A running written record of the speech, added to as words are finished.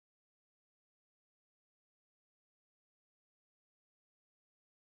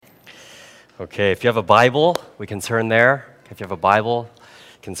Okay, if you have a Bible, we can turn there. If you have a Bible,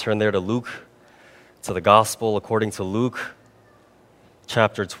 you can turn there to Luke, to the Gospel according to Luke,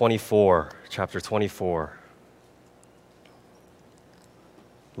 chapter 24.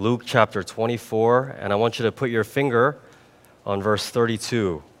 Luke chapter 24, and I want you to put your finger on verse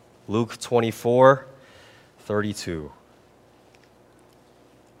 32. Luke 24, 32.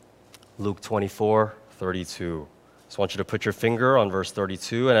 Luke 24, 32. Just want you to put your finger on verse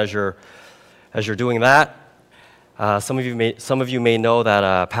 32, and as you're doing that, some of you may know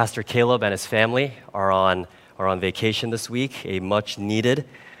that Pastor Caleb and his family are on vacation this week, a much needed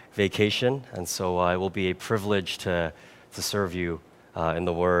vacation, and so it will be a privilege to serve you in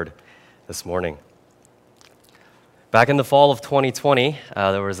the Word this morning. Back in the fall of 2020,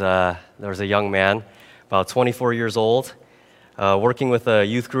 there was a young man, about 24 years old, working with a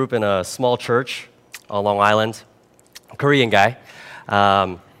youth group in a small church on Long Island, a Korean guy,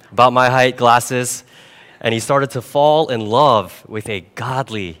 about my height, glasses, and he started to fall in love with a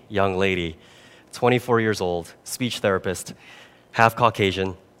godly young lady, 24 years old, speech therapist, half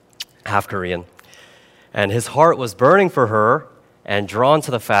Caucasian, half Korean. And his heart was burning for her and drawn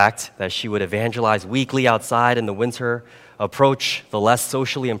to the fact that she would evangelize weekly outside in the winter, approach the less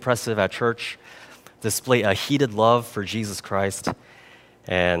socially impressive at church, display a heated love for Jesus Christ,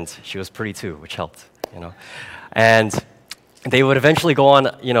 and she was pretty too, which helped, And they would eventually go on,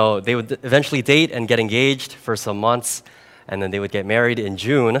 they would eventually date and get engaged for some months, and then they would get married in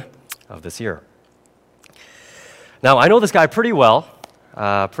June of this year. Now, I know this guy pretty well,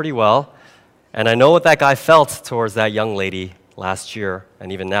 and I know what that guy felt towards that young lady last year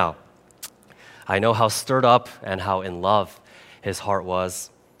and even now. I know how stirred up and how in love his heart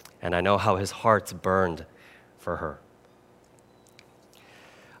was, and I know how his heart burned for her.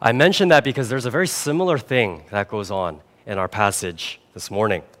 I mention that because there's a very similar thing that goes on in our passage this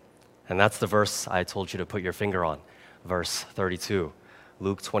morning, and that's the verse I told you to put your finger on, verse 32,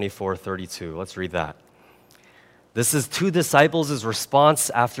 Luke 24, 32. Let's read that. This is two disciples'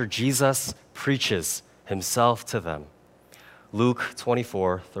 response after Jesus preaches himself to them. Luke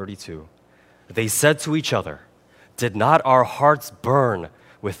 24, 32. They said to each other, "Did not our hearts burn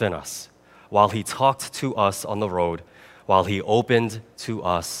within us while he talked to us on the road, while he opened to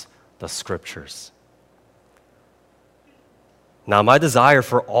us the scriptures?" Now, my desire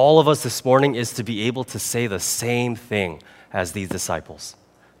for all of us this morning is to be able to say the same thing as these disciples.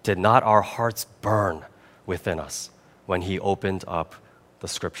 Did not our hearts burn within us when he opened up the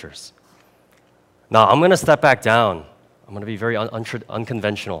scriptures? Now, I'm going to step back down. I'm going to be very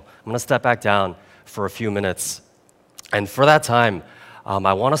unconventional. I'm going to step back down for a few minutes. And for that time,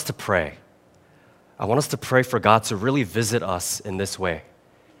 I want us to pray. I want us to pray for God to really visit us in this way.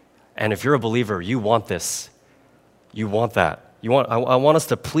 And if you're a believer, you want this. You want that. I want us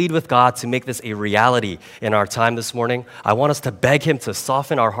to plead with God to make this a reality in our time this morning. I want us to beg him to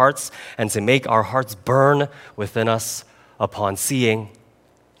soften our hearts and to make our hearts burn within us upon seeing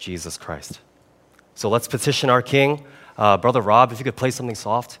Jesus Christ. So let's petition our King. Brother Rob, if you could play something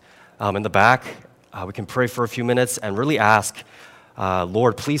soft in the back, we can pray for a few minutes and really ask,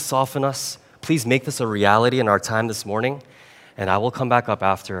 Lord, please soften us. Please make this a reality in our time this morning. And I will come back up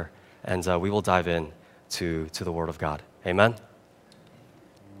after, and we will dive in to the Word of God. Amen.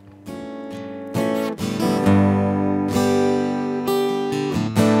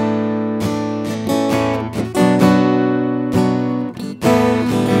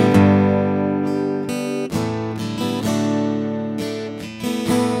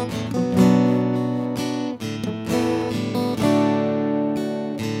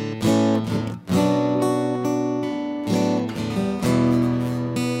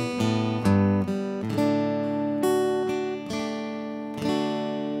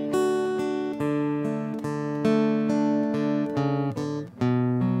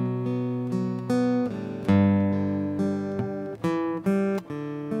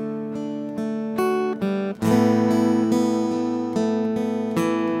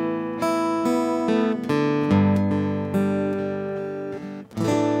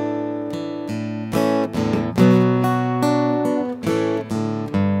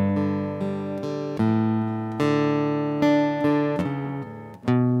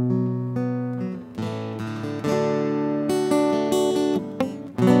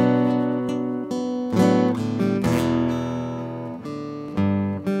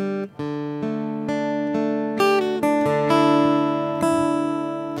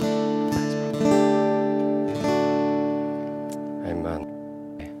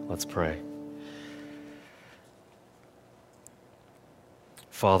 Let's pray.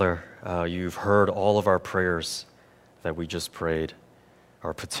 Father, you've heard all of our prayers that we just prayed,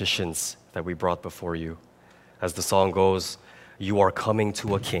 our petitions that we brought before you. As the song goes, you are coming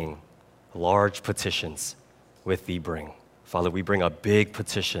to a king, large petitions with thee bring. Father, we bring a big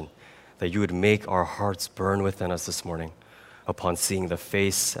petition that you would make our hearts burn within us this morning upon seeing the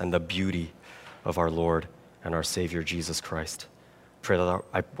face and the beauty of our Lord and our Savior, Jesus Christ.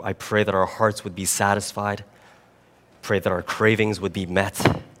 I pray that our hearts would be satisfied. Pray that our cravings would be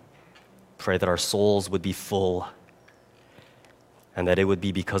met. Pray that our souls would be full. And that it would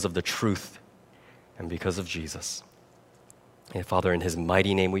be because of the truth and because of Jesus. And Father, in his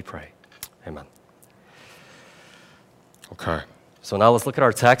mighty name we pray. Amen. Okay, so now let's look at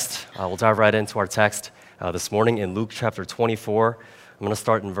our text. We'll dive right into our text this morning in Luke chapter 24. I'm going to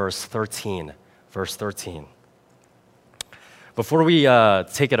start in verse 13. Verse 13. Before we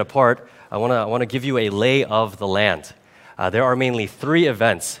take it apart, I want to give you a lay of the land. There are mainly three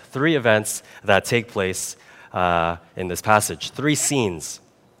events that take place in this passage, three scenes.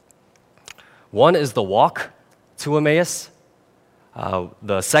 One is the walk to Emmaus.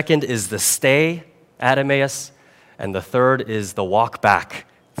 The second is the stay at Emmaus. And the third is the walk back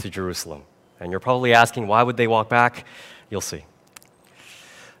to Jerusalem. And you're probably asking, why would they walk back? You'll see.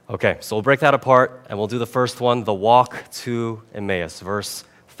 Okay, so we'll break that apart, and we'll do the first one, the walk to Emmaus, verse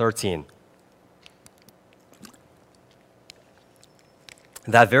 13.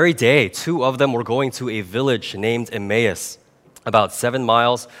 That very day, two of them were going to a village named Emmaus, about 7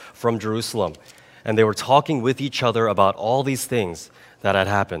 miles from Jerusalem. And they were talking with each other about all these things that had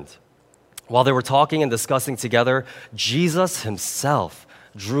happened. While they were talking and discussing together, Jesus himself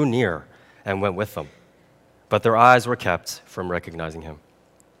drew near and went with them. But their eyes were kept from recognizing him.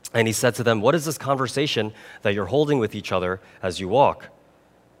 And he said to them, "What is this conversation that you're holding with each other as you walk?"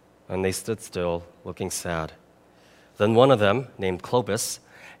 And they stood still, looking sad. Then one of them, named Clopas,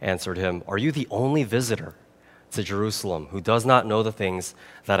 answered him, "Are you the only visitor to Jerusalem who does not know the things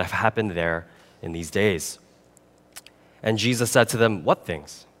that have happened there in these days?" And Jesus said to them, "What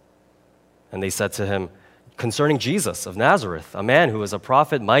things?" And they said to him, "Concerning Jesus of Nazareth, a man who was a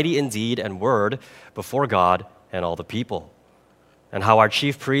prophet, mighty in deed and word before God and all the people, and how our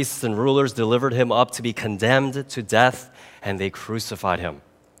chief priests and rulers delivered him up to be condemned to death, and they crucified him.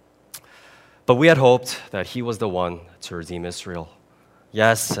 But we had hoped that he was the one to redeem Israel.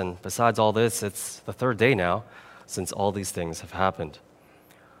 Yes, and besides all this, it's the third day now since all these things have happened.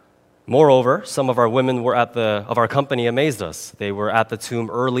 Moreover, some of our women of our company amazed us. They were at the tomb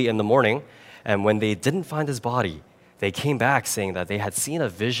early in the morning, and when they didn't find his body, they came back saying that they had seen a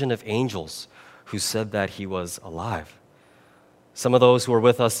vision of angels who said that he was alive. Some of those who were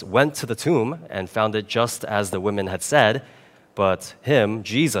with us went to the tomb and found it just as the women had said, but him,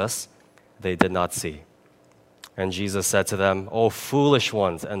 Jesus, they did not see." And Jesus said to them, "O foolish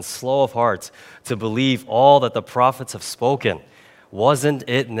ones and slow of heart to believe all that the prophets have spoken. Wasn't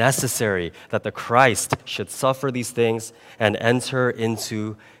it necessary that the Christ should suffer these things and enter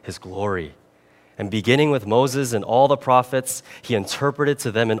into his glory? And beginning with Moses and all the prophets, he interpreted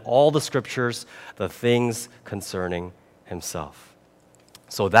to them in all the scriptures the things concerning himself."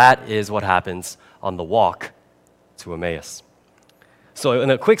 So that is what happens on the walk to Emmaus. So in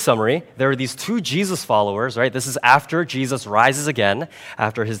a quick summary, there are these two Jesus followers, right? This is after Jesus rises again,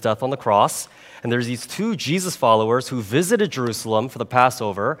 after his death on the cross. And there's these two Jesus followers who visited Jerusalem for the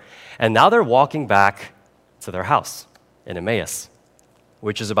Passover, and now they're walking back to their house in Emmaus,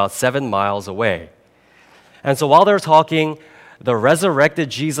 which is about 7 miles away. And so while they're talking, the resurrected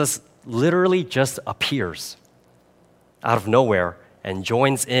Jesus literally just appears out of nowhere and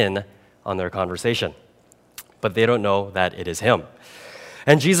joins in on their conversation. But they don't know that it is him.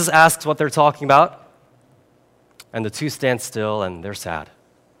 And Jesus asks what they're talking about, and the two stand still and they're sad.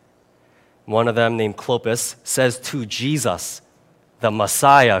 One of them, named Clopas, says to Jesus, the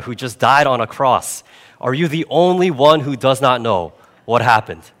Messiah who just died on a cross, "Are you the only one who does not know what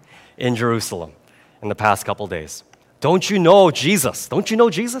happened in Jerusalem in the past couple days? Don't you know Jesus? Don't you know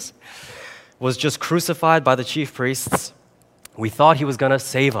Jesus was just crucified by the chief priests? We thought he was going to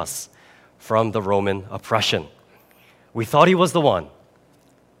save us from the Roman oppression. We thought he was the one,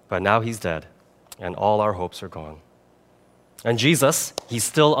 but now he's dead, and all our hopes are gone." And Jesus, he's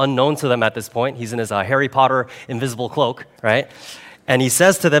still unknown to them at this point. He's in his Harry Potter invisible cloak, right? And he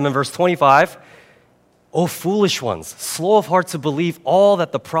says to them in verse 25, "O foolish ones, slow of heart to believe all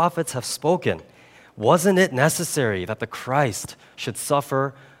that the prophets have spoken. Wasn't it necessary that the Christ should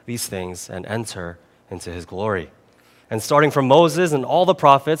suffer these things and enter into his glory?" And starting from Moses and all the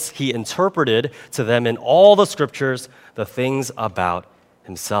prophets, he interpreted to them in all the scriptures the things about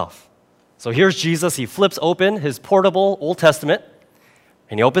himself. So here's Jesus. He flips open his portable Old Testament,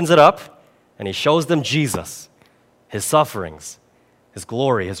 and he opens it up, and he shows them Jesus, his sufferings, His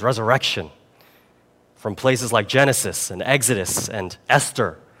glory, His resurrection, from places like Genesis and Exodus and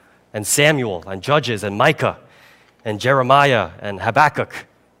Esther and Samuel and Judges and Micah and Jeremiah and Habakkuk.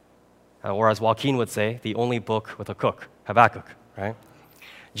 Or as Joaquin would say, the only book with a cook, Habakkuk, right?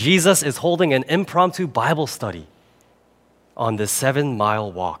 Jesus is holding an impromptu Bible study on this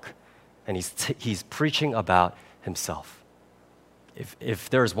 7-mile walk, and he's preaching about himself. If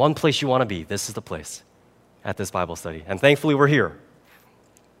there's one place you want to be, this is the place at this Bible study. And thankfully, we're here.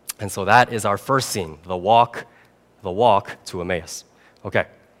 And so that is our first scene, the walk to Emmaus. Okay,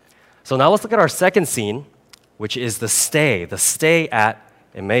 so now let's look at our second scene, which is the stay at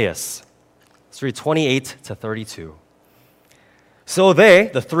Emmaus. Let's read 28 to 32. So they,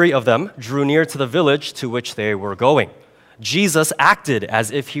 the three of them, drew near to the village to which they were going. Jesus acted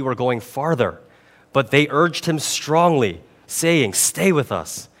as if he were going farther, but they urged him strongly, saying, "Stay with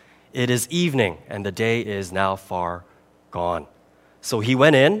us. It is evening, and the day is now far gone." So he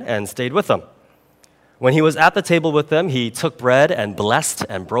went in and stayed with them. When he was at the table with them, he took bread and blessed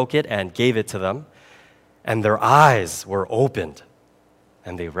and broke it and gave it to them. And their eyes were opened,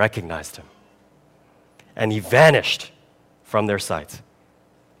 and they recognized him. And he vanished from their sight.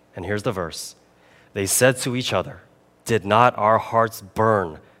 And here's the verse. They said to each other, "Did not our hearts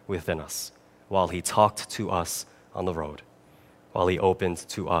burn within us while he talked to us on the road, while he opened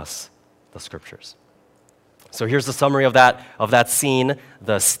to us the scriptures?" So here's the summary of that scene,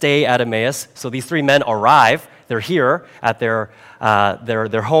 the stay at Emmaus. So these three men arrive. They're here at their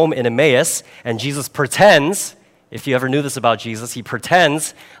home in Emmaus, and Jesus pretends, if you ever knew this about Jesus, he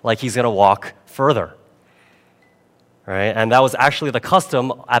pretends like he's going to walk further. Right? And that was actually the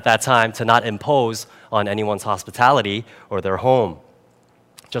custom at that time, to not impose on anyone's hospitality or their home.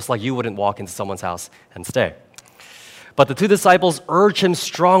 Just like you wouldn't walk into someone's house and stay. But the two disciples urge him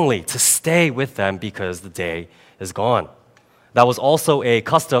strongly to stay with them because the day is gone. That was also a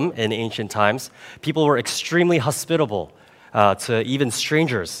custom in ancient times. People were extremely hospitable to even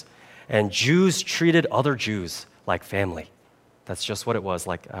strangers, and Jews treated other Jews like family. That's just what it was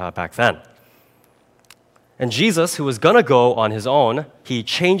like back then. And Jesus, who was going to go on his own, he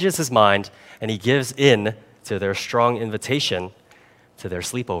changes his mind and he gives in to their strong invitation to their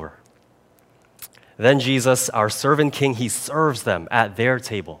sleepover. Then Jesus, our servant king, he serves them at their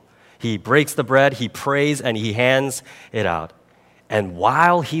table. He breaks the bread, he prays, and he hands it out. And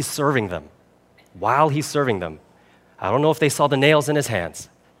while he's serving them, I don't know if they saw the nails in his hands.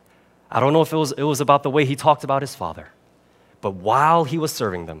 I don't know if it was about the way he talked about his Father. But while he was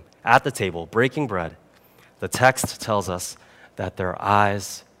serving them at the table, breaking bread, the text tells us that their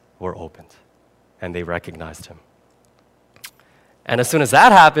eyes were opened and they recognized him. And as soon as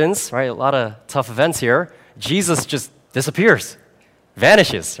that happens, right, a lot of tough events here, Jesus just disappears,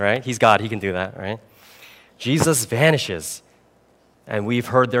 vanishes, right? He's God, he can do that, right? Jesus vanishes, and we've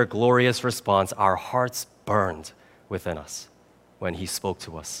heard their glorious response. Our hearts burned within us when he spoke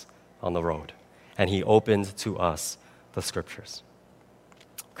to us on the road, and he opened to us the scriptures.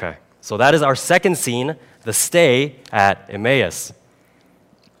 Okay, so that is our second scene, the stay at Emmaus.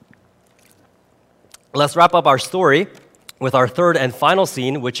 Let's wrap up our story with our third and final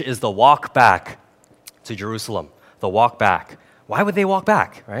scene, which is the walk back to Jerusalem. The walk back. Why would they walk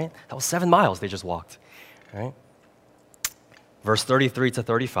back, right? That was 7 miles they just walked, right? Verse 33 to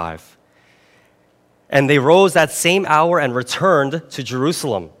 35. And they rose that same hour and returned to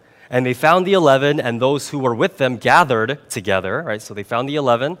Jerusalem. And they found the 11 and those who were with them gathered together, right? So they found the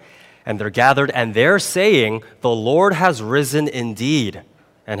 11 and they're gathered and they're saying, "The Lord has risen indeed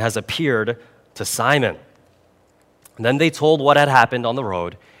and has appeared to Simon." And then they told what had happened on the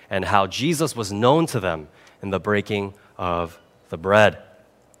road and how Jesus was known to them in the breaking of the bread.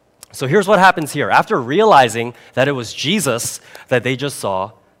 So here's what happens here. After realizing that it was Jesus that they just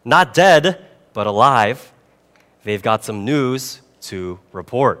saw, not dead, but alive, they've got some news to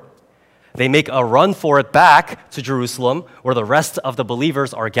report. They make a run for it back to Jerusalem, where the rest of the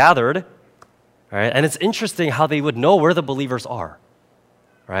believers are gathered. Right? And it's interesting how they would know where the believers are.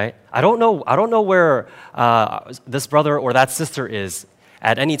 Right? I don't know where this brother or that sister is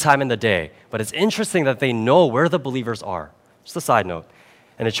at any time in the day, but it's interesting that they know where the believers are. Just a side note.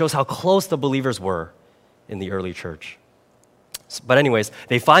 And it shows how close the believers were in the early church. But anyways,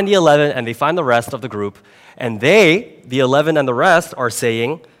 they find the 11 and they find the rest of the group, and they, the 11 and the rest, are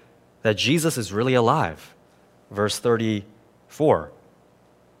saying that Jesus is really alive. Verse 34,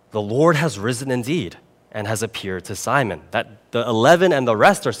 "The Lord has risen indeed and has appeared to Simon." That the 11 and the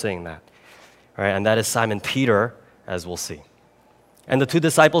rest are saying that, right? And that is Simon Peter, as we'll see. And the two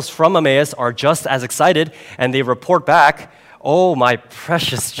disciples from Emmaus are just as excited, and they report back, "Oh, my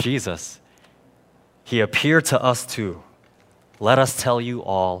precious Jesus, he appeared to us too." Let us tell you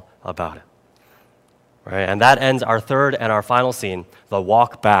all about it. Right? And that ends our third and our final scene, the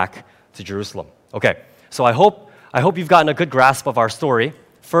walk back to Jerusalem. Okay, so I hope you've gotten a good grasp of our story.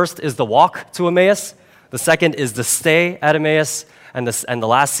 First is the walk to Emmaus. The second is the stay at Emmaus. And the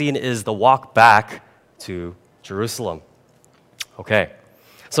last scene is the walk back to Jerusalem. Okay,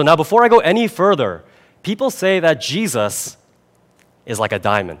 so now before I go any further, people say that Jesus is like a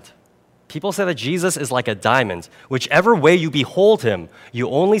diamond. People say that Jesus is like a diamond. Whichever way you behold him, you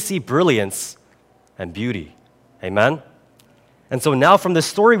only see brilliance and beauty. Amen? And so now from the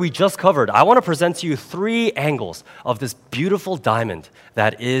story we just covered, I want to present to you three angles of this beautiful diamond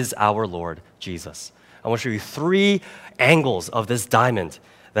that is our Lord Jesus. I want to show you three angles of this diamond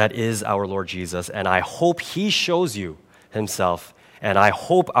that is our Lord Jesus, and I hope he shows you himself, and I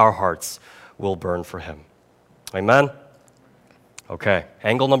hope our hearts will burn for him. Amen? Okay,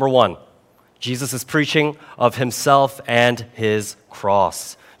 angle number one. Jesus is preaching of himself and his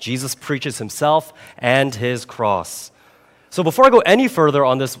cross. Jesus preaches himself and his cross. So before I go any further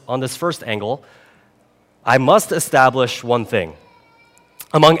on this first angle, I must establish one thing.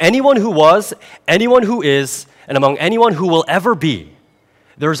 Among anyone who was, anyone who is, and among anyone who will ever be,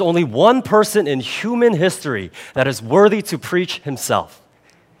 there is only one person in human history that is worthy to preach himself,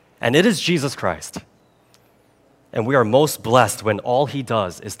 and it is Jesus Christ. And we are most blessed when all he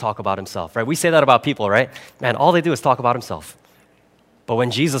does is talk about himself, right? We say that about people, right? Man, all they do is talk about himself. But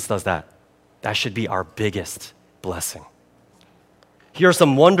when Jesus does that, that should be our biggest blessing. Here are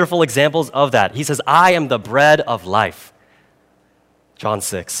some wonderful examples of that. He says, I am the bread of life. John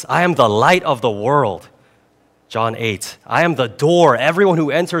 6. I am the light of the world. John 8. I am the door. Everyone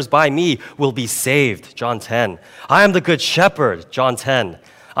who enters by me will be saved. John 10. I am the good shepherd. John 10.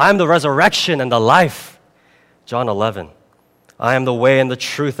 I am the resurrection and the life. John 11. I am the way and the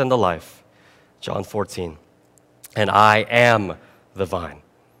truth and the life. John 14. And I am the vine.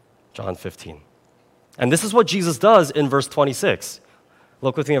 John 15. And this is what Jesus does in verse 26.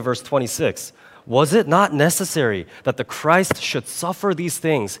 Look with me at verse 26. Was it not necessary that the Christ should suffer these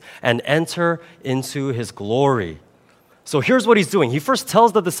things and enter into his glory? So here's what he's doing. He first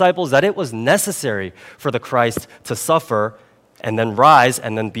tells the disciples that it was necessary for the Christ to suffer and then rise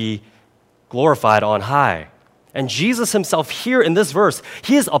and then be glorified on high. And Jesus himself here in this verse,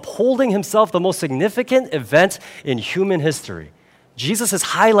 he is upholding himself the most significant event in human history. Jesus is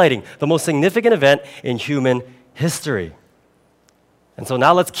highlighting the most significant event in human history. And so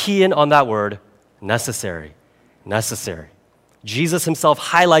now let's key in on that word, necessary. Necessary. Jesus himself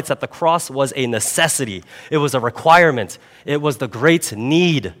highlights that the cross was a necessity. It was a requirement. It was the great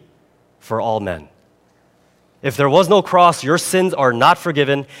need for all men. If there was no cross, your sins are not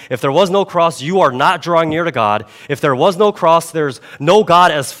forgiven. If there was no cross, you are not drawing near to God. If there was no cross, there's no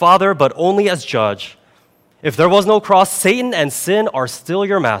God as Father, but only as Judge. If there was no cross, Satan and sin are still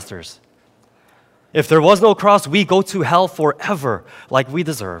your masters. If there was no cross, we go to hell forever like we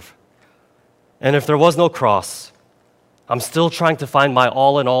deserve. And if there was no cross, I'm still trying to find my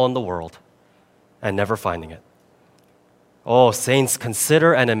all in all in the world and never finding it. Oh, saints,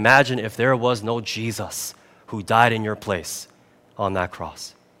 consider and imagine if there was no Jesus who died in your place on that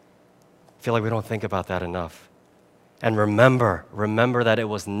cross. I feel like we don't think about that enough. And remember that it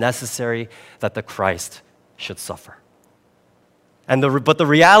was necessary that the Christ should suffer. But the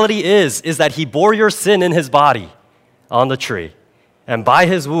reality is that he bore your sin in his body on the tree, and by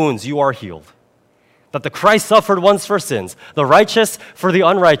his wounds you are healed. That the Christ suffered once for sins, the righteous for the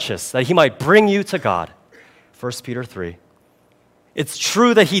unrighteous, that he might bring you to God. 1 Peter 3. It's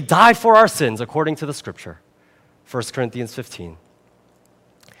true that he died for our sins according to the scripture. 1 Corinthians 15.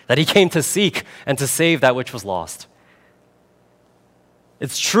 That he came to seek and to save that which was lost.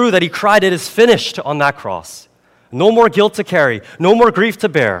 It's true that he cried, "It is finished," on that cross. No more guilt to carry, no more grief to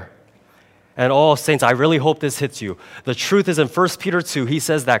bear. And oh, saints, I really hope this hits you. The truth is in 1 Peter 2, he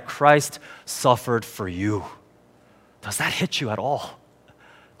says that Christ suffered for you. Does that hit you at all?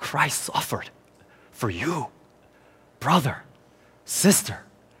 Christ suffered for you. Brother, sister,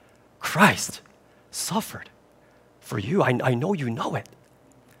 Christ suffered for you. I know you know it.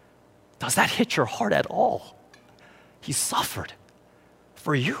 Does that hit your heart at all? He suffered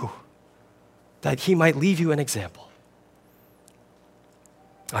for you, that he might leave you an example.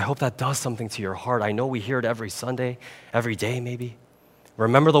 I hope that does something to your heart. I know we hear it every Sunday, every day maybe.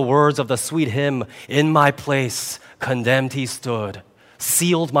 Remember the words of the sweet hymn, "In my place condemned he stood,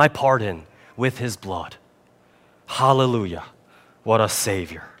 sealed my pardon with his blood." Hallelujah, what a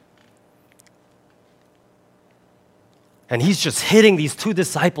Savior. And he's just hitting these two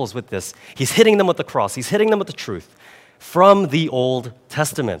disciples with this. He's hitting them with the cross. He's hitting them with the truth from the Old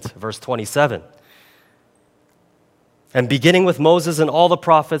Testament, verse 27. And beginning with Moses and all the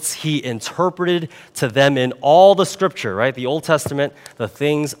prophets, he interpreted to them in all the scripture, right? The Old Testament, the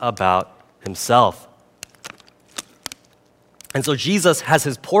things about himself. And so Jesus has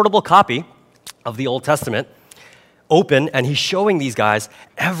his portable copy of the Old Testament open, and he's showing these guys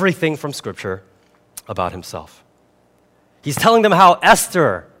everything from scripture about himself. He's telling them how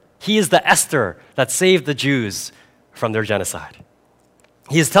he is the Esther that saved the Jews from their genocide.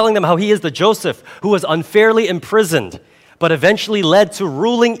 He is telling them how he is the Joseph who was unfairly imprisoned, but eventually led to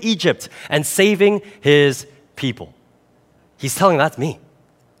ruling Egypt and saving his people. He's telling them, that's me.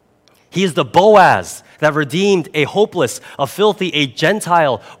 He is the Boaz that redeemed a hopeless, a filthy, a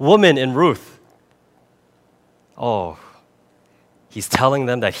Gentile woman in Ruth. Oh, he's telling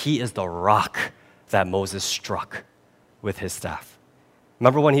them that he is the rock that Moses struck with his staff.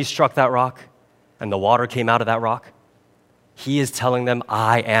 Remember when he struck that rock and the water came out of that rock? He is telling them,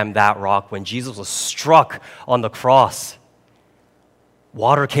 I am that rock. When Jesus was struck on the cross,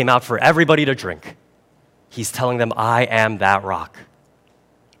 water came out for everybody to drink. He's telling them, I am that rock.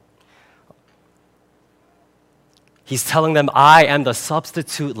 He's telling them, I am the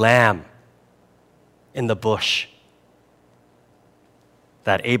substitute lamb in the bush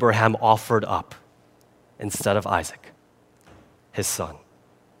that Abraham offered up instead of Isaac, his son,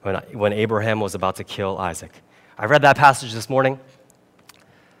 when Abraham was about to kill Isaac. I read that passage this morning,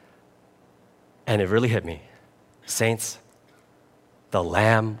 and it really hit me. Saints, the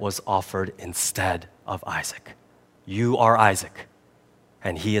lamb was offered instead of Isaac. You are Isaac,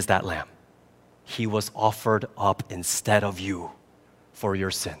 and he is that lamb. He was offered up instead of you for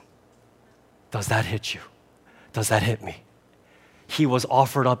your sin. Does that hit you? Does that hit me? He was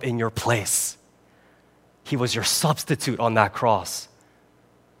offered up in your place. He was your substitute on that cross,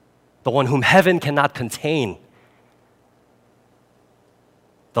 the one whom heaven cannot contain.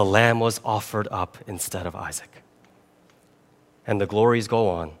 The lamb was offered up instead of Isaac. And the glories go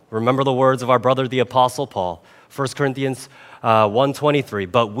on. Remember the words of our brother, the Apostle Paul, 1 Corinthians 1:23.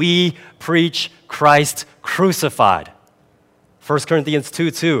 But we preach Christ crucified. 1 Corinthians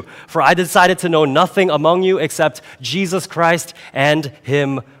 2:2. For I decided to know nothing among you except Jesus Christ and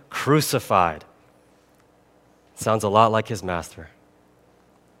him crucified. Sounds a lot like his master.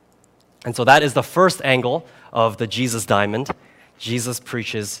 And so that is the first angle of the Jesus diamond. Jesus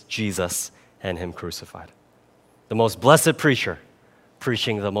preaches Jesus and him crucified. The most blessed preacher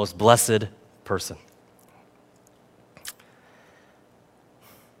preaching the most blessed person.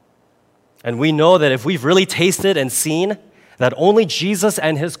 And we know that if we've really tasted and seen that only Jesus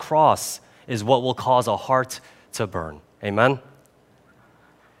and his cross is what will cause a heart to burn. Amen?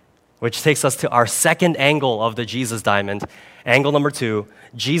 Which takes us to our second angle of the Jesus diamond. Angle number 2,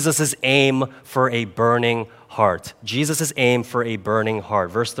 Jesus' aim for a burning heart. Jesus' aim for a burning heart.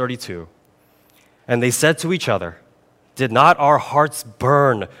 Verse 32. And they said to each other, did not our hearts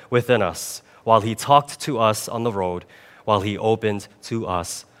burn within us while he talked to us on the road, while he opened to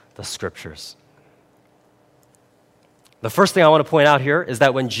us the scriptures? The first thing I want to point out here is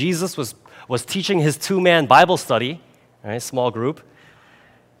that when Jesus was teaching his 2-man Bible study, right, small group,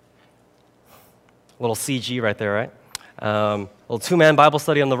 little CG right there, right? Little 2-man Bible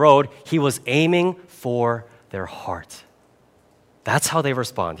study on the road, he was aiming for their heart. That's how they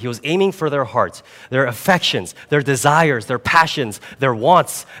respond. He was aiming for their hearts, their affections, their desires, their passions, their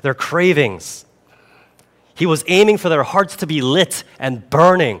wants, their cravings. He was aiming for their hearts to be lit and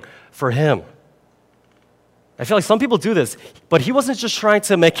burning for him. I feel like some people do this, but he wasn't just trying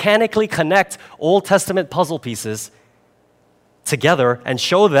to mechanically connect Old Testament puzzle pieces together and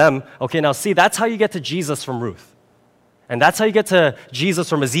show them, okay, now see, that's how you get to Jesus from Ruth. And that's how you get to Jesus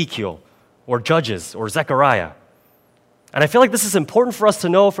from Ezekiel or Judges or Zechariah. And I feel like this is important for us to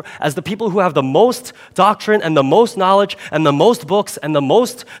know as the people who have the most doctrine and the most knowledge and the most books and the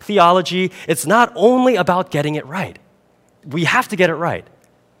most theology. It's not only about getting it right. We have to get it right.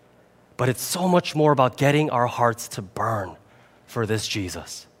 But it's so much more about getting our hearts to burn for this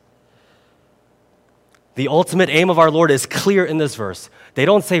Jesus. The ultimate aim of our Lord is clear in this verse. They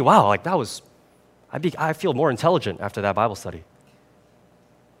don't say, wow, like that was, I feel more intelligent after that Bible study.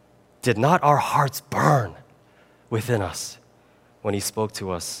 Did not our hearts burn within us when he spoke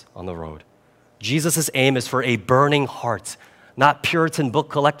to us on the road? Jesus' aim is for a burning heart, not Puritan book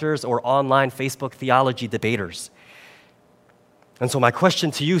collectors or online Facebook theology debaters. And so my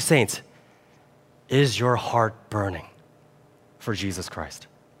question to you, saints, is your heart burning for Jesus Christ?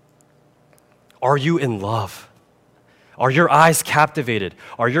 Are you in love? Are your eyes captivated?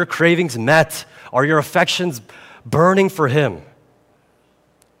 Are your cravings met? Are your affections burning for him?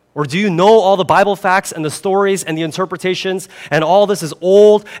 Or do you know all the Bible facts and the stories and the interpretations and all this is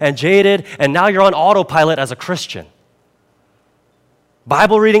old and jaded and now you're on autopilot as a Christian?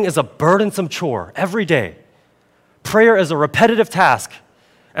 Bible reading is a burdensome chore every day. Prayer is a repetitive task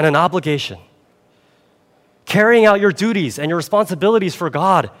and an obligation. Carrying out your duties and your responsibilities for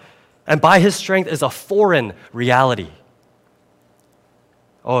God and by His strength is a foreign reality.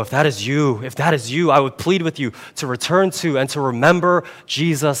 Oh, if that is you, I would plead with you to return to and to remember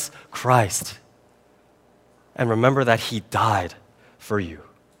Jesus Christ. And remember that He died for you,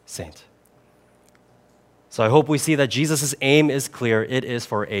 saint. So I hope we see that Jesus' aim is clear. It is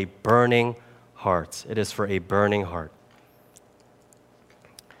for a burning heart. It is for a burning heart.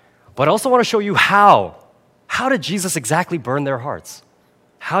 But I also want to show you how. How did Jesus exactly burn their hearts?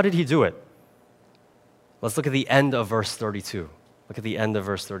 How did He do it? Let's look at the end of verse 32. Look at the end of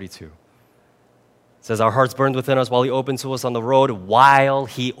verse 32. It says, our hearts burned within us while He opened to us on the road, while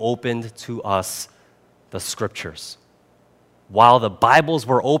He opened to us the Scriptures. While the Bibles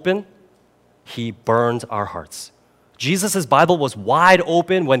were open, He burned our hearts. Jesus' Bible was wide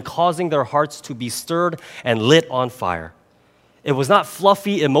open when causing their hearts to be stirred and lit on fire. It was not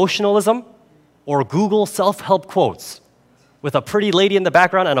fluffy emotionalism or Google self-help quotes with a pretty lady in the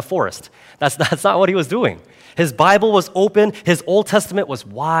background and a forest. That's not what He was doing. His Bible was open. His Old Testament was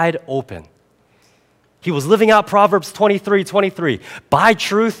wide open. He was living out Proverbs 23:23. Buy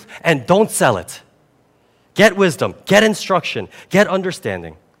truth and don't sell it. Get wisdom, get instruction, get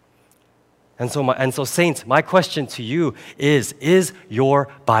understanding. And so, saints, my question to you is your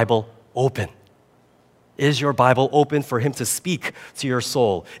Bible open? Is your Bible open for Him to speak to your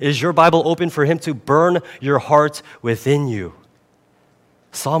soul? Is your Bible open for Him to burn your heart within you?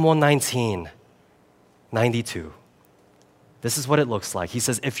 Psalm 119, 92. This is what it looks like. He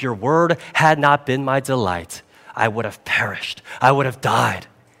says, if your word had not been my delight, I would have perished. I would have died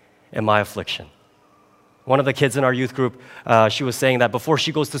in my affliction. One of the kids in our youth group, she was saying that before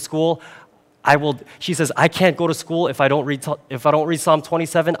she goes to school, she says, I can't go to school if I don't read Psalm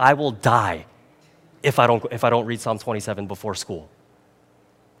 27. I will die if I don't read Psalm 27 before school.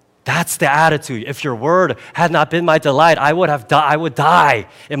 That's the attitude. If your word had not been my delight, I would die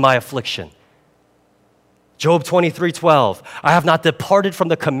in my affliction. Job 23:12. I have not departed from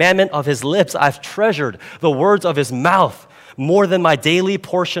the commandment of His lips. I've treasured the words of His mouth more than my daily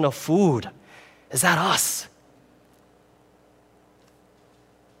portion of food. Is that us?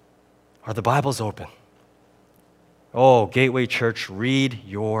 Are the Bibles open? Oh, Gateway Church, read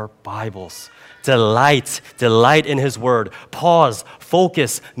your Bibles. Delight in His Word. Pause,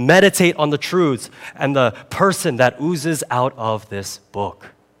 focus, meditate on the truths and the person that oozes out of this book.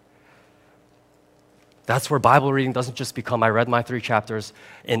 That's where Bible reading doesn't just become, I read my 3 chapters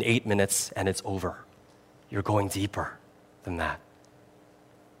in 8 minutes and it's over. You're going deeper than that.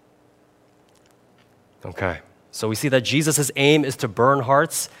 Okay, so we see that Jesus' aim is to burn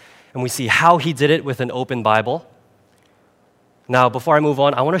hearts, and we see how He did it with an open Bible. Now, before I move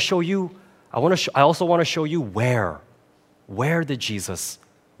on, I also want to show you where. Where did Jesus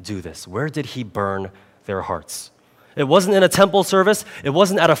do this? Where did He burn their hearts? It wasn't in a temple service. It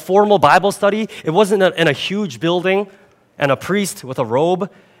wasn't at a formal Bible study. It wasn't in a huge building and a priest with a robe.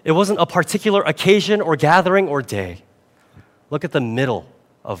 It wasn't a particular occasion or gathering or day. Look at the middle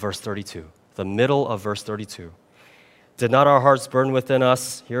of verse 32. The middle of verse 32. Did not our hearts burn within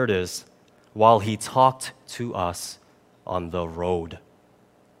us? Here it is. While He talked to us on the road.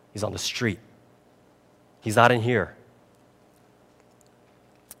 He's on the street. He's not in here.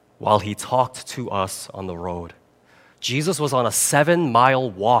 While He talked to us on the road. Jesus was on a 7-mile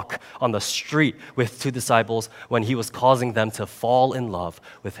walk on the street with 2 disciples when He was causing them to fall in love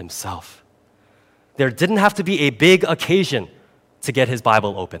with Himself. There didn't have to be a big occasion to get His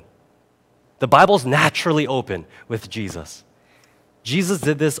Bible open. The Bible's naturally open with Jesus. Jesus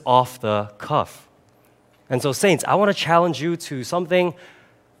did this off the cuff. And so, saints, I want to challenge you to the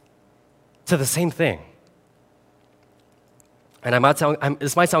same thing. And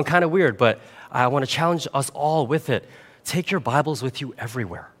this might sound kind of weird, but I want to challenge us all with it. Take your Bibles with you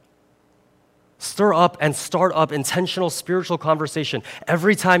everywhere. Stir up and start up intentional spiritual conversation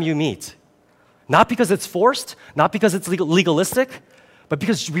every time you meet. Not because it's forced, not because it's legalistic, but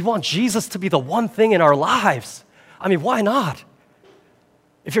because we want Jesus to be the one thing in our lives. I mean, why not?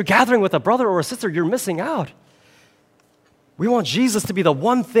 If you're gathering with a brother or a sister, you're missing out. We want Jesus to be the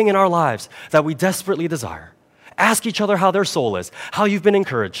one thing in our lives that we desperately desire. Ask each other how their soul is, how you've been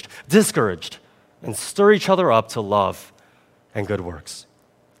encouraged, discouraged, and stir each other up to love and good works.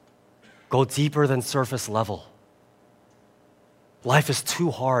 Go deeper than surface level. Life is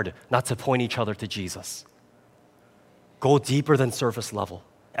too hard not to point each other to Jesus. Go deeper than surface level.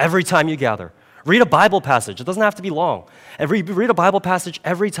 Every time you gather, read a Bible passage. It doesn't have to be long. Read a Bible passage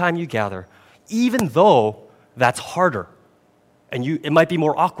every time you gather, even though that's harder And it might be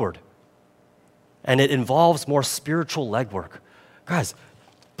more awkward. And it involves more spiritual legwork. Guys,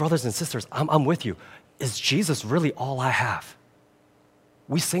 brothers and sisters, I'm with you. Is Jesus really all I have?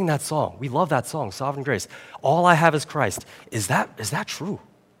 We sing that song. We love that song, Sovereign Grace. All I have is Christ. Is that true?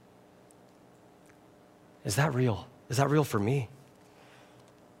 Is that real? Is that real for me?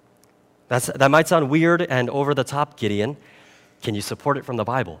 That might sound weird and over the top, Gideon. Can you support it from the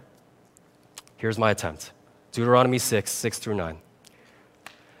Bible? Here's my attempt. Deuteronomy 6 through 9.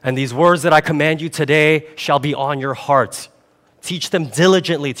 And these words that I command you today shall be on your heart. Teach them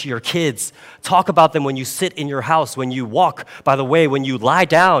diligently to your kids. Talk about them when you sit in your house, when you walk by the way, when you lie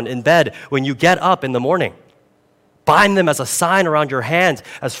down in bed, when you get up in the morning. Bind them as a sign around your hand,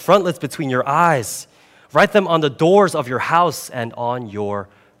 as frontlets between your eyes. Write them on the doors of your house and on your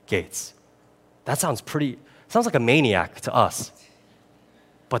gates. That sounds like a maniac to us.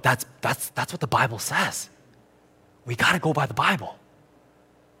 But that's what the Bible says. We got to go by the Bible.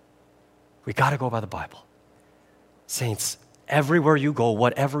 We got to go by the Bible. Saints, everywhere you go,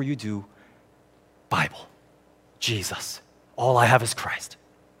 whatever you do, Bible, Jesus. All I have is Christ.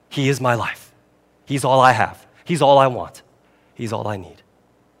 He is my life. He's all I have. He's all I want. He's all I need.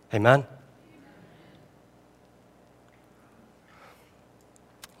 Amen?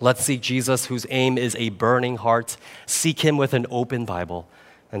 Let's seek Jesus, whose aim is a burning heart. Seek him with an open Bible,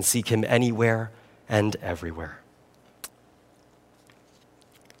 and seek him anywhere and everywhere.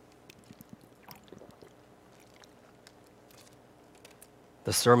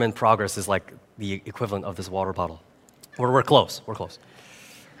 The sermon progress is like the equivalent of this water bottle. We're close.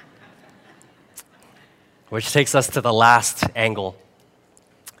 Which takes us to the last angle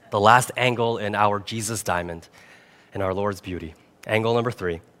in our Jesus diamond, in our Lord's beauty. Angle number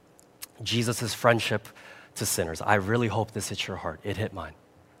 3, Jesus' friendship to sinners. I really hope this hits your heart. It hit mine.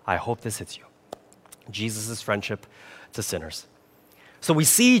 I hope this hits you. Jesus' friendship to sinners. So we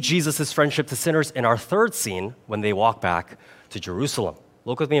see Jesus' friendship to sinners in our third scene when they walk back to Jerusalem.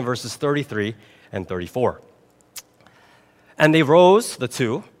 Look with me in verses 33 and 34. And they rose, the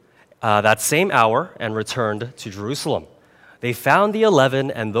two, that same hour and returned to Jerusalem. They found the 11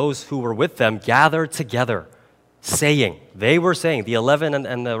 and those who were with them gathered together, they were saying, the 11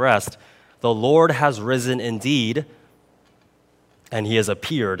 and the rest, the Lord has risen indeed, and he has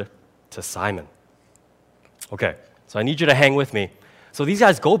appeared to Simon. Okay, so I need you to hang with me. So these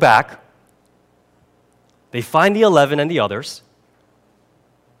guys go back, they find the 11 and the others,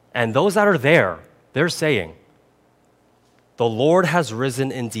 and those that are there, they're saying, the Lord has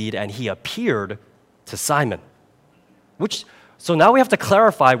risen indeed, and he appeared to Simon. So now we have to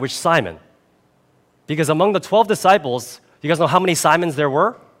clarify which Simon. Because among the 12 disciples, you guys know how many Simons there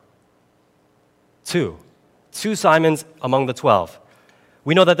were? 2. 2 Simons among the 12.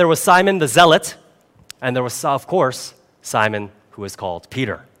 We know that there was Simon the Zealot, and there was, of course, Simon who is called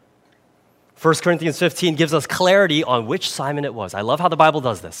Peter. 1 Corinthians 15 gives us clarity on which Simon it was. I love how the Bible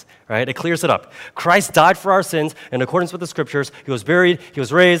does this, right? It clears it up. Christ died for our sins in accordance with the scriptures. He was buried, he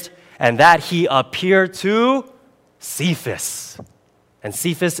was raised, and that he appeared to Cephas. And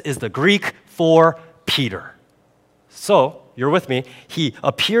Cephas is the Greek for Peter. So, you're with me. He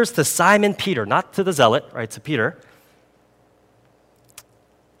appears to Simon Peter, not to the zealot, right, to Peter.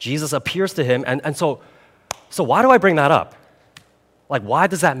 Jesus appears to him, and so why do I bring that up? Like, why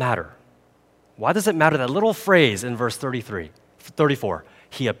does that matter? Why does it matter, that little phrase in verse 34?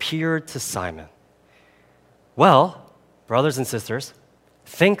 He appeared to Simon. Well, brothers and sisters,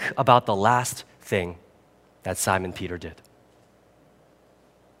 think about the last thing that Simon Peter did.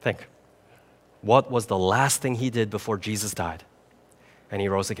 Think. What was the last thing he did before Jesus died and he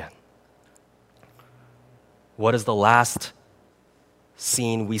rose again? What is the last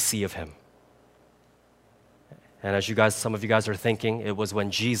scene we see of him? And as some of you guys are thinking, it was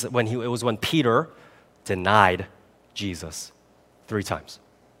when Peter denied Jesus 3 times.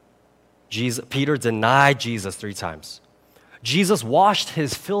 Peter denied Jesus 3 times. Jesus washed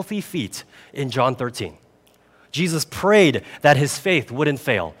his filthy feet in John 13. Jesus prayed that his faith wouldn't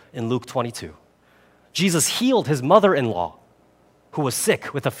fail in Luke 22. Jesus healed his mother-in-law who was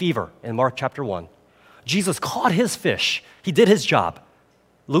sick with a fever in Mark chapter 1. Jesus caught his fish. He did his job.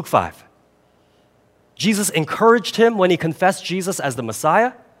 Luke 5. Jesus encouraged him when he confessed Jesus as the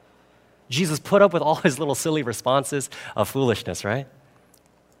Messiah. Jesus put up with all his little silly responses of foolishness, right?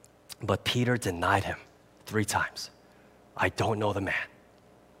 But Peter denied him 3 times. I don't know the man.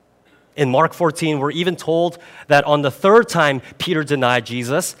 In Mark 14, we're even told that on the 3rd time Peter denied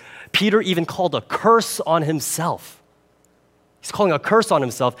Jesus, Peter even called a curse on himself. He's calling a curse on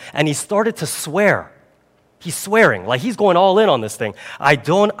himself, and he started to swear. He's swearing, like he's going all in on this thing. I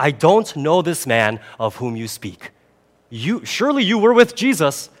don't know this man of whom you speak. Surely you were with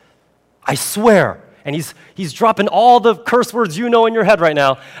Jesus. I swear. And he's dropping all the curse words you know in your head right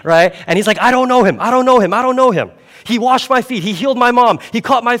now, right? And he's like, I don't know him. I don't know him. I don't know him. He washed my feet. He healed my mom. He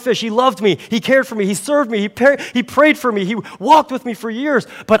caught my fish. He loved me. He cared for me. He served me. He prayed for me. He walked with me for years,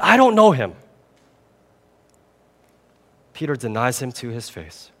 but I don't know him. Peter denies him to his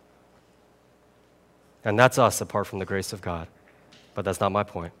face. And that's us apart from the grace of God. But that's not my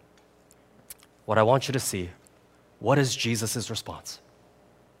point. What I want you to see, what is Jesus' response?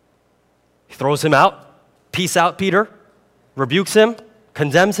 He throws him out. Peace out, Peter. Rebukes him,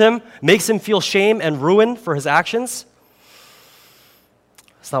 condemns him, makes him feel shame and ruin for his actions.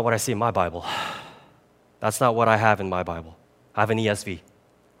 That's not what I see in my Bible. That's not what I have in my Bible. I have an ESV,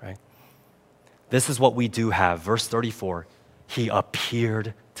 right? This is what we do have. Verse 34, he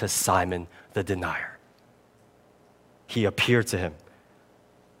appeared to Simon the denier. He appeared to him.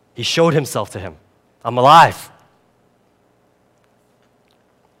 He showed himself to him. I'm alive.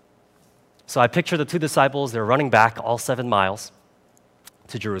 So I picture the two disciples. They're running back all 7 miles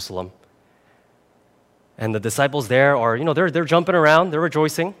to Jerusalem. And the disciples there are, they're jumping around. They're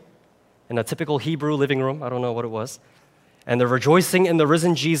rejoicing in a typical Hebrew living room. I don't know what it was. And they're rejoicing in the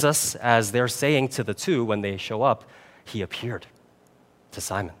risen Jesus as they're saying to the two when they show up, he appeared to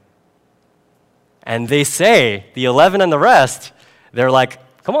Simon. And they say, the 11 and the rest, they're like,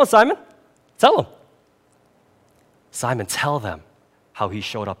 come on, Simon, tell them. Simon, tell them how he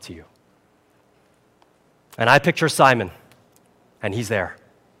showed up to you. And I picture Simon, and he's there.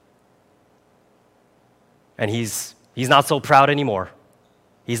 And he's not so proud anymore.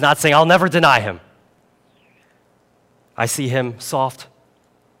 He's not saying, I'll never deny him. I see him soft,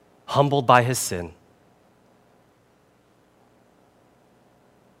 humbled by his sin,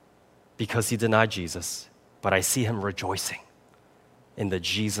 because he denied Jesus, but I see him rejoicing in the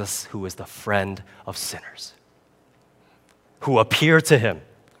Jesus who is the friend of sinners, who appeared to him,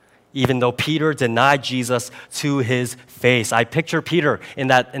 even though Peter denied Jesus to his face. I picture Peter in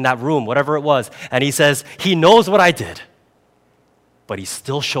that room, whatever it was, and he says, he knows what I did, but he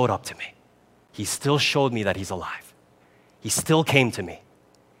still showed up to me. He still showed me that he's alive. He still came to me,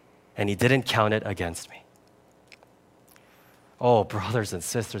 and he didn't count it against me. Oh, brothers and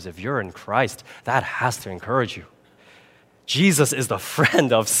sisters, if you're in Christ, that has to encourage you. Jesus is the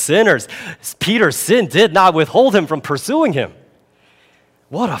friend of sinners. Peter's sin did not withhold him from pursuing him.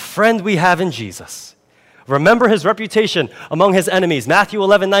 What a friend we have in Jesus. Remember his reputation among his enemies. Matthew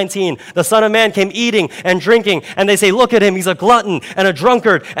 11:19, the Son of Man came eating and drinking, and they say, look at him, he's a glutton and a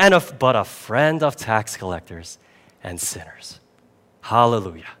drunkard, but a friend of tax collectors and sinners.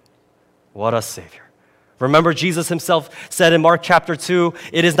 Hallelujah. What a Savior. Remember, Jesus himself said in Mark chapter 2,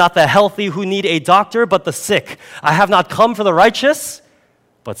 it is not the healthy who need a doctor, but the sick. I have not come for the righteous,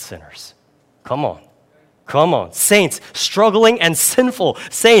 but sinners. Come on. Come on. Saints, struggling and sinful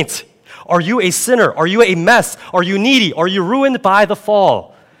saints. Are you a sinner? Are you a mess? Are you needy? Are you ruined by the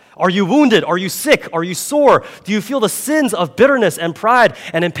fall? Are you wounded? Are you sick? Are you sore? Do you feel the sins of bitterness and pride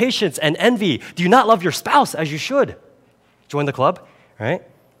and impatience and envy? Do you not love your spouse as you should? Join the club, right?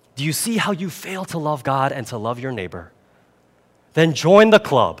 Do you see how you fail to love God and to love your neighbor? Then join the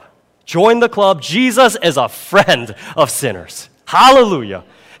club. Join the club. Jesus is a friend of sinners. Hallelujah.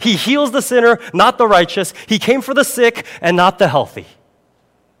 He heals the sinner, not the righteous. He came for the sick and not the healthy.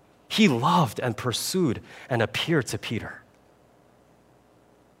 He loved and pursued and appeared to Peter,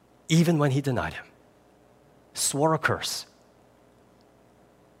 even when he denied him, swore a curse,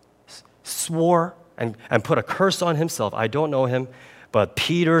 swore and put a curse on himself. I don't know him. But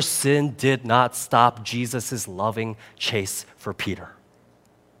Peter's sin did not stop Jesus' loving chase for Peter.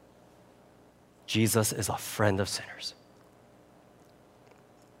 Jesus is a friend of sinners.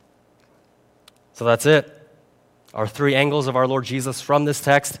 So that's it. Our 3 angles of our Lord Jesus from this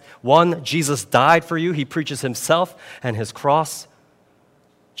text. 1, Jesus died for you. He preaches himself and his cross.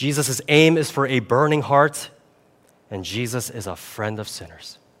 Jesus' aim is for a burning heart. And Jesus is a friend of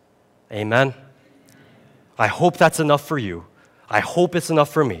sinners. Amen. I hope that's enough for you. I hope it's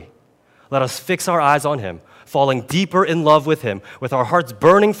enough for me. Let us fix our eyes on him, falling deeper in love with him, with our hearts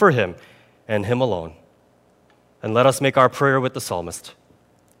burning for him and him alone. And let us make our prayer with the psalmist.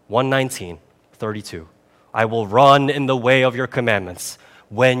 119:32. I will run in the way of your commandments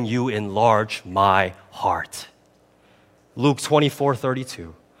when you enlarge my heart. Luke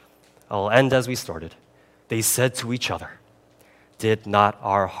 24:32. I'll end as we started. They said to each other, did not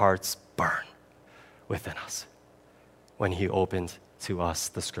our hearts burn within us when he opened to us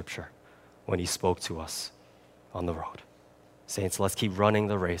the scripture, when he spoke to us on the road? Saints, let's keep running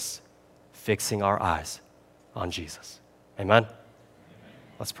the race, fixing our eyes on Jesus. Amen?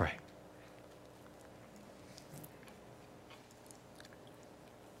 Let's pray.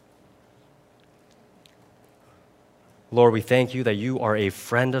 Lord, we thank you that you are a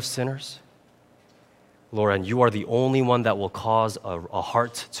friend of sinners. Lord, and you are the only one that will cause a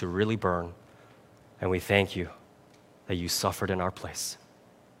heart to really burn. And we thank you that you suffered in our place.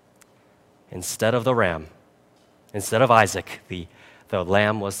 Instead of the ram, instead of Isaac, the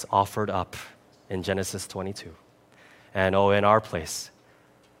lamb was offered up in Genesis 22. And in our place,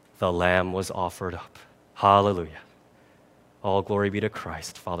 the lamb was offered up. Hallelujah. All glory be to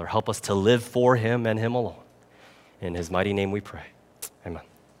Christ. Father, help us to live for him and him alone. In his mighty name we pray. Amen.